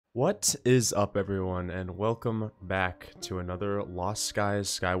What is up, everyone, and welcome back to another Lost Skies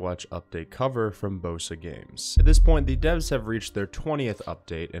Skywatch update cover from Bosa Games. At this point, the devs have reached their 20th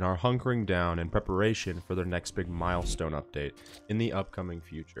update and are hunkering down in preparation for their next big milestone update in the upcoming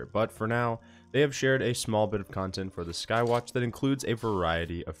future. But for now, they have shared a small bit of content for the Skywatch that includes a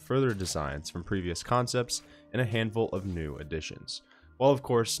variety of further designs from previous concepts and a handful of new additions, while of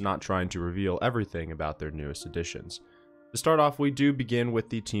course not trying to reveal everything about their newest additions. To start off, we do begin with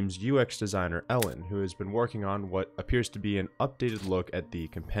the team's UX designer, Ellen, who has been working on what appears to be an updated look at the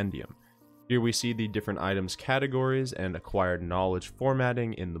compendium. Here we see the different items categories and acquired knowledge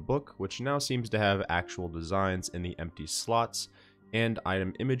formatting in the book, which now seems to have actual designs in the empty slots, and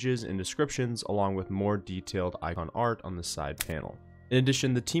item images and descriptions, along with more detailed icon art on the side panel. In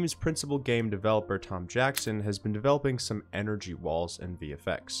addition, the team's principal game developer, Tom Jackson, has been developing some energy walls and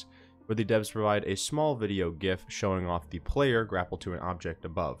VFX, where the devs provide a small video GIF showing off the player grappled to an object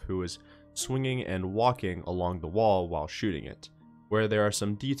above, who is swinging and walking along the wall while shooting it, where there are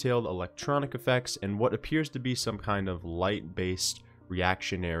some detailed electronic effects and what appears to be some kind of light-based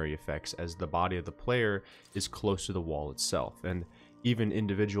reactionary effects as the body of the player is close to the wall itself, and even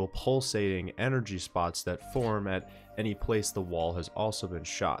individual pulsating energy spots that form at any place the wall has also been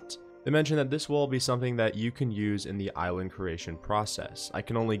shot. They mention that this will be something that you can use in the island creation process. I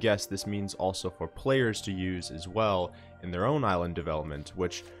can only guess this means also for players to use as well in their own island development,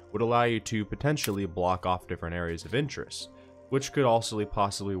 which would allow you to potentially block off different areas of interest, which could also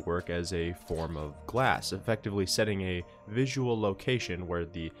possibly work as a form of glass, effectively setting a visual location where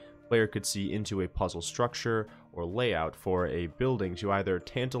the player could see into a puzzle structure or layout for a building to either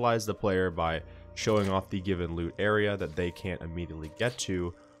tantalize the player by showing off the given loot area that they can't immediately get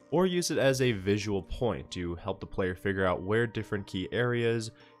to, or use it as a visual point to help the player figure out where different key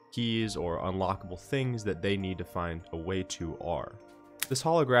areas, keys, or unlockable things that they need to find a way to are. This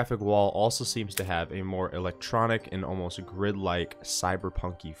holographic wall also seems to have a more electronic and almost grid-like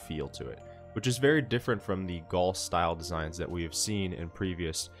cyberpunky feel to it, which is very different from the Gaul-style designs that we have seen in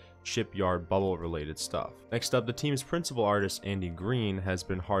previous shipyard bubble related stuff. Next up, the team's principal artist, Andy Green, has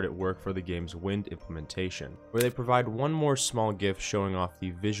been hard at work for the game's wind implementation, where they provide one more small GIF showing off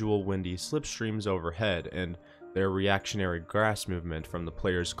the visual windy slipstreams overhead and their reactionary grass movement from the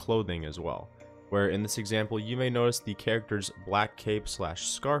player's clothing as well, where in this example you may notice the character's black cape /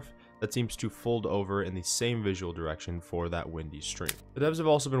 scarf that seems to fold over in the same visual direction for that windy stream. The devs have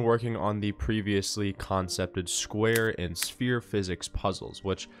also been working on the previously concepted square and sphere physics puzzles,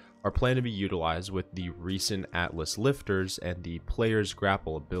 which are planned to be utilized with the recent Atlas lifters and the player's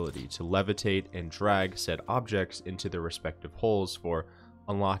grapple ability to levitate and drag said objects into their respective holes for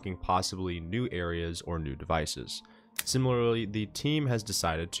unlocking possibly new areas or new devices. Similarly, the team has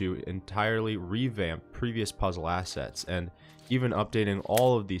decided to entirely revamp previous puzzle assets and even updating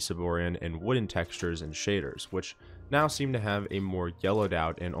all of the Saborian and wooden textures and shaders, which now seem to have a more yellowed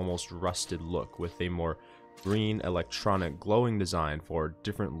out and almost rusted look with a more green electronic glowing design for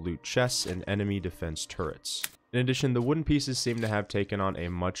different loot chests and enemy defense turrets. In addition, the wooden pieces seem to have taken on a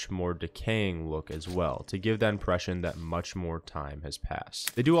much more decaying look as well, to give that impression that much more time has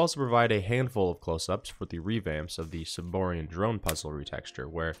passed. They do also provide a handful of close-ups for the revamps of the Saborian drone puzzle retexture,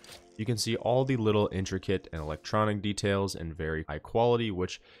 where you can see all the little intricate and electronic details in very high quality,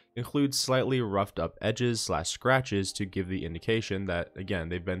 which includes slightly roughed up edges / scratches to give the indication that, again,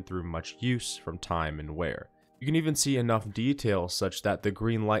 they've been through much use from time and wear. You can even see enough detail such that the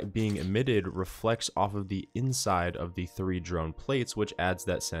green light being emitted reflects off of the inside of the 3 drone plates, which adds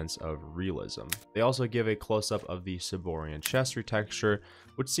that sense of realism. They also give a close-up of the Saborian chest retexture,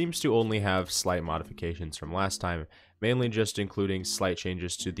 which seems to only have slight modifications from last time, mainly just including slight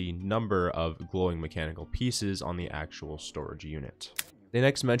changes to the number of glowing mechanical pieces on the actual storage unit. They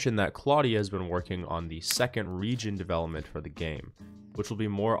next mention that Claudia has been working on the second region development for the game, which will be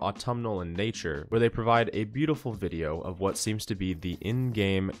more autumnal in nature, where they provide a beautiful video of what seems to be the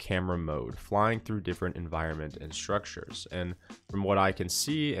in-game camera mode, flying through different environment and structures, and from what I can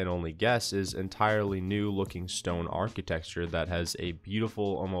see and only guess is entirely new looking stone architecture that has a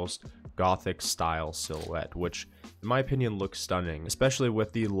beautiful, almost gothic style silhouette, which in my opinion looks stunning, especially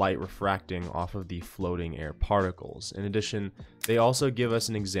with the light refracting off of the floating air particles. In addition, they also give us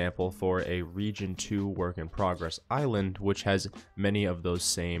an example for a Region 2 work in progress island, which has many of those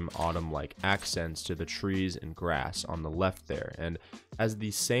same autumn-like accents to the trees and grass on the left there, and has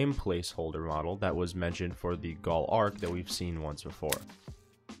the same placeholder model that was mentioned for the Gaul Arc that we've seen once before.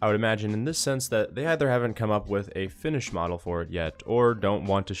 I would imagine in this sense that they either haven't come up with a finished model for it yet, or don't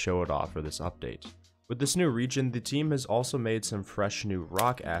want to show it off for this update, With this new region, the team has also made some fresh new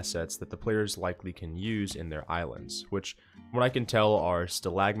rock assets that the players likely can use in their islands, which, from what I can tell, are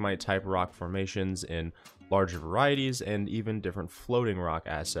stalagmite type rock formations in larger varieties and even different floating rock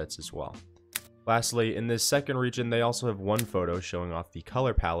assets as well. Lastly, in this second region, they also have one photo showing off the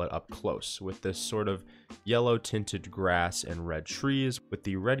color palette up close, with this sort of yellow tinted grass and red trees, with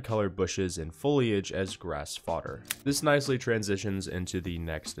the red colored bushes and foliage as grass fodder. This nicely transitions into the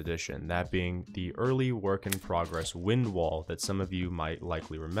next addition, that being the early work in progress wind wall that some of you might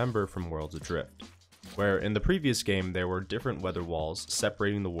likely remember from Worlds Adrift, where in the previous game there were different weather walls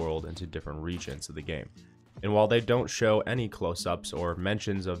separating the world into different regions of the game. And while they don't show any close-ups or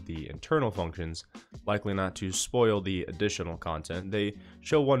mentions of the internal functions, likely not to spoil the additional content, they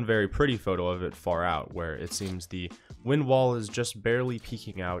show one very pretty photo of it far out, where it seems the wind wall is just barely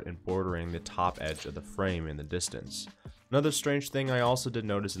peeking out and bordering the top edge of the frame in the distance. Another strange thing I also did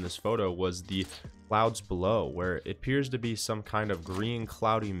notice in this photo was the clouds below, where it appears to be some kind of green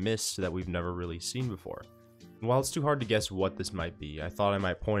cloudy mist that we've never really seen before. And while it's too hard to guess what this might be, I thought I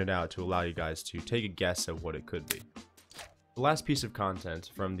might point it out to allow you guys to take a guess at what it could be. The last piece of content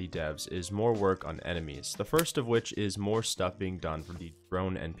from the devs is more work on enemies, the first of which is more stuff being done for the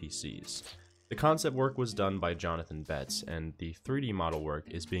drone NPCs. The concept work was done by Jonathan Betts, and the 3D model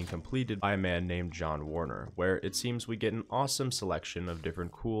work is being completed by a man named John Warner, where it seems we get an awesome selection of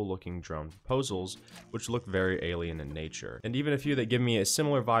different cool looking drone proposals, which look very alien in nature, and even a few that give me a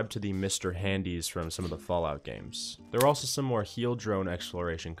similar vibe to the Mr. Handies from some of the Fallout games. There are also some more heel drone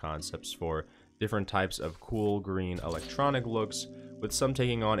exploration concepts for different types of cool green electronic looks, with some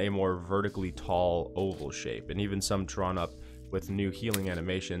taking on a more vertically tall oval shape, and even some drawn up with new healing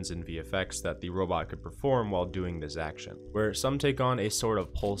animations and VFX that the robot could perform while doing this action, where some take on a sort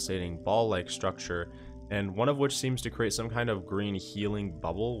of pulsating ball-like structure, and one of which seems to create some kind of green healing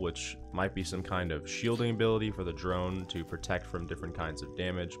bubble, which might be some kind of shielding ability for the drone to protect from different kinds of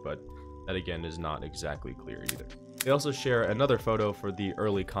damage, but that again is not exactly clear either. They also share another photo for the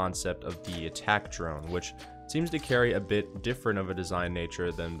early concept of the attack drone, which seems to carry a bit different of a design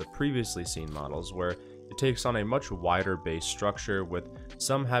nature than the previously seen models, where it takes on a much wider base structure, with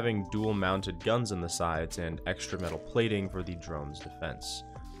some having dual mounted guns on the sides and extra metal plating for the drone's defense.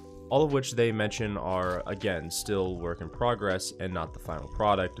 All of which they mention are, again, still work in progress and not the final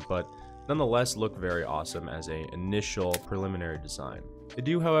product, but nonetheless look very awesome as an initial preliminary design. They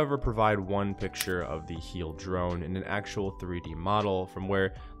do, however, provide one picture of the heel drone in an actual 3D model, from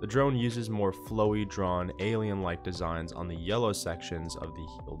where the drone uses more flowy drawn alien-like designs on the yellow sections of the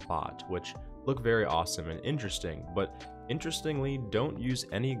heel bot, which look very awesome and interesting, but interestingly don't use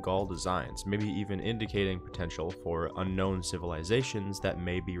any Gaul designs, maybe even indicating potential for unknown civilizations that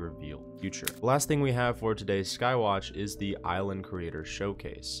may be revealed in the future. The last thing we have for today's Skywatch is the Island Creator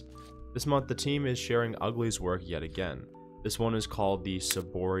Showcase. This month the team is sharing Ugly's work yet again. This one is called the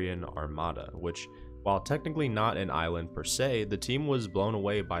Saborian Armada, which, while technically not an island per se, the team was blown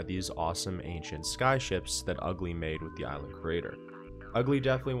away by these awesome ancient skyships that Ugly made with the island creator. Ugly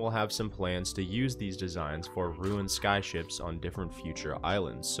definitely will have some plans to use these designs for ruined skyships on different future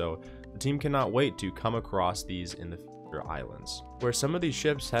islands, so the team cannot wait to come across these in the future islands, where some of these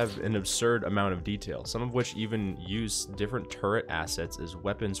ships have an absurd amount of detail, some of which even use different turret assets as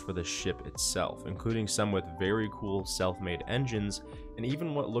weapons for the ship itself, including some with very cool self-made engines, and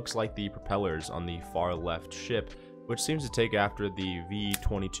even what looks like the propellers on the far left ship, which seems to take after the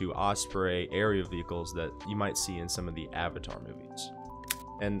V-22 Osprey area vehicles that you might see in some of the Avatar movies.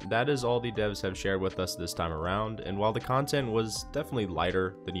 And that is all the devs have shared with us this time around, and while the content was definitely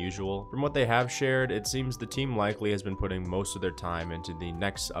lighter than usual, from what they have shared, it seems the team likely has been putting most of their time into the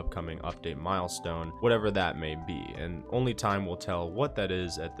next upcoming update milestone, whatever that may be, and only time will tell what that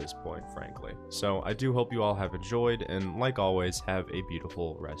is at this point, frankly. So I do hope you all have enjoyed, and like always, have a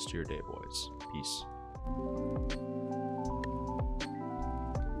beautiful rest of your day, boys. Peace.